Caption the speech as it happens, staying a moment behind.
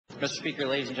Mr. Speaker,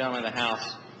 ladies and gentlemen of the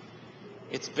House,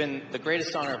 it's been the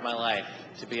greatest honor of my life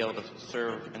to be able to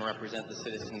serve and represent the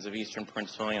citizens of Eastern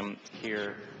Prince William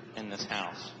here in this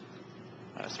House,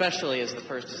 especially as the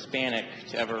first Hispanic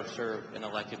to ever serve in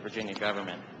elected Virginia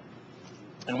government.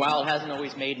 And while it hasn't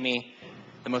always made me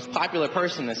the most popular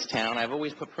person in this town, I've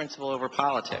always put principle over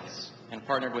politics and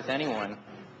partnered with anyone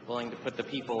willing to put the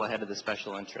people ahead of the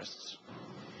special interests.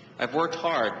 I've worked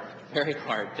hard, very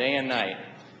hard, day and night,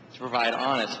 to provide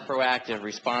honest, proactive,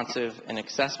 responsive, and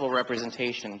accessible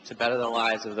representation to better the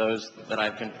lives of those that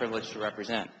I've been privileged to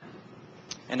represent.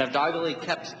 And I've doggedly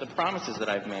kept the promises that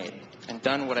I've made and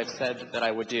done what I've said that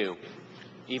I would do,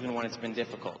 even when it's been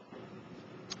difficult.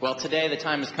 Well, today the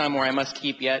time has come where I must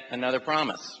keep yet another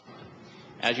promise.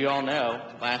 As you all know,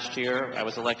 last year I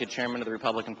was elected chairman of the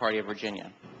Republican Party of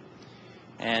Virginia.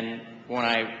 And when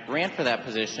I ran for that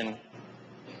position,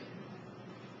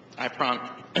 I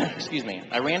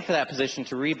ran for that position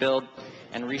to rebuild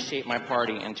and reshape my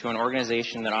party into an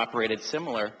organization that operated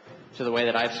similar to the way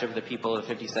that I've served the people of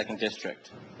the 52nd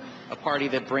District. A party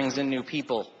that brings in new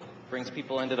people, brings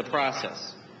people into the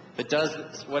process, that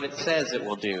does what it says it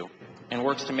will do, and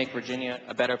works to make Virginia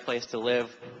a better place to live,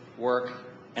 work,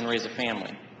 and raise a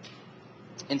family.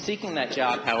 In seeking that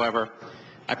job, however,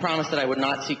 I promised that I would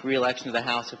not seek re-election to the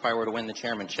House if I were to win the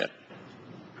chairmanship.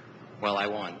 Well, I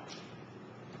won.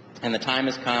 And the time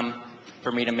has come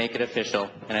for me to make it official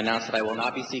and announce that I will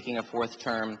not be seeking a fourth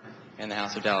term in the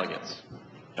House of Delegates.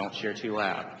 Don't cheer too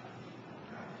loud.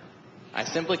 I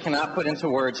simply cannot put into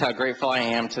words how grateful I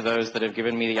am to those that have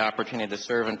given me the opportunity to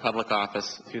serve in public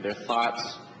office through their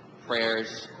thoughts,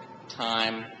 prayers,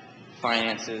 time,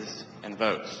 finances, and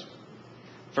votes.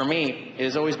 For me, it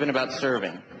has always been about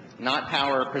serving, not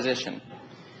power or position.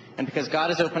 And because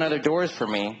God has opened other doors for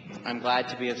me, I'm glad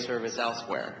to be of service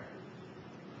elsewhere.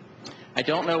 I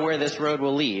don't know where this road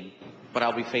will lead, but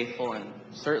I'll be faithful and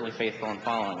certainly faithful in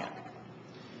following it.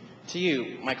 To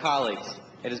you, my colleagues,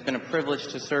 it has been a privilege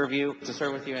to serve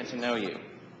with you and to know you.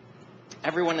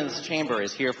 Everyone in this chamber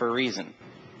is here for a reason,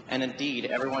 and indeed,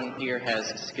 everyone here has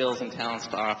skills and talents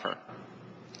to offer.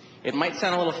 It might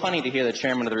sound a little funny to hear the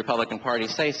chairman of the Republican Party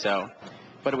say so,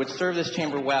 but it would serve this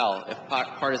chamber well if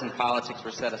partisan politics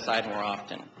were set aside more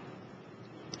often.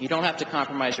 You don't have to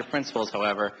compromise your principles,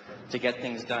 however, to get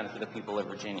things done for the people of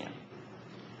Virginia.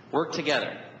 Work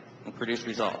together and produce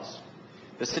results.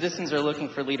 The citizens are looking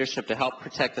for leadership to help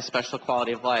protect the special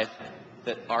quality of life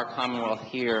that our Commonwealth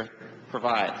here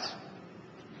provides.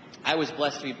 I was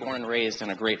blessed to be born and raised in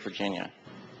a great Virginia.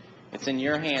 It's in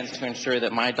your hands to ensure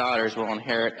that my daughters will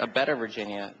inherit a better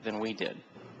Virginia than we did.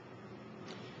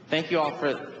 Thank you all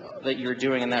for that you're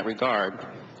doing in that regard.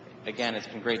 Again, it's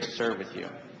been great to serve with you.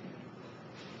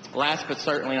 Last but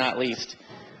certainly not least,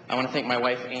 I want to thank my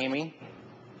wife, Amy,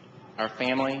 our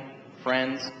family,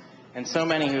 friends, and so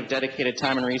many who have dedicated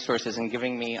time and resources in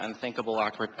giving me unthinkable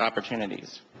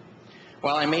opportunities.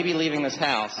 While I may be leaving this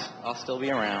house, I'll still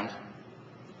be around,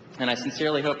 and I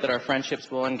sincerely hope that our friendships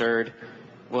will endure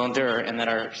and that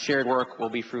our shared work will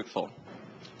be fruitful.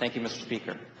 Thank you, Mr.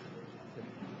 Speaker.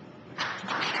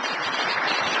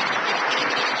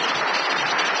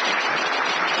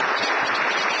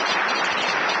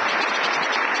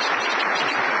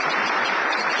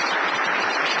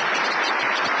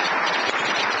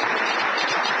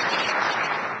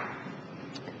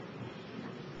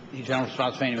 The gentleman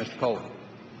from Spotsylvania, Mr. Cole.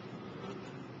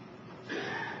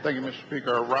 Thank you, Mr.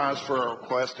 Speaker. I rise for a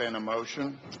request and a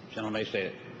motion. The gentleman may state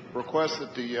it. Request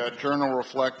that the journal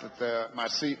reflect that my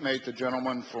seatmate, the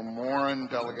gentleman from Warren,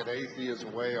 Delegate Athey, is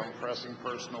away on pressing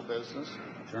personal business.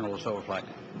 The journal will so reflect.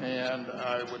 And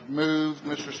I would move,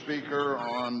 Mr. Speaker,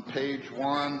 on page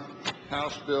 1,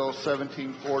 House Bill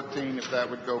 1714, if that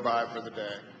would go by for the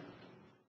day.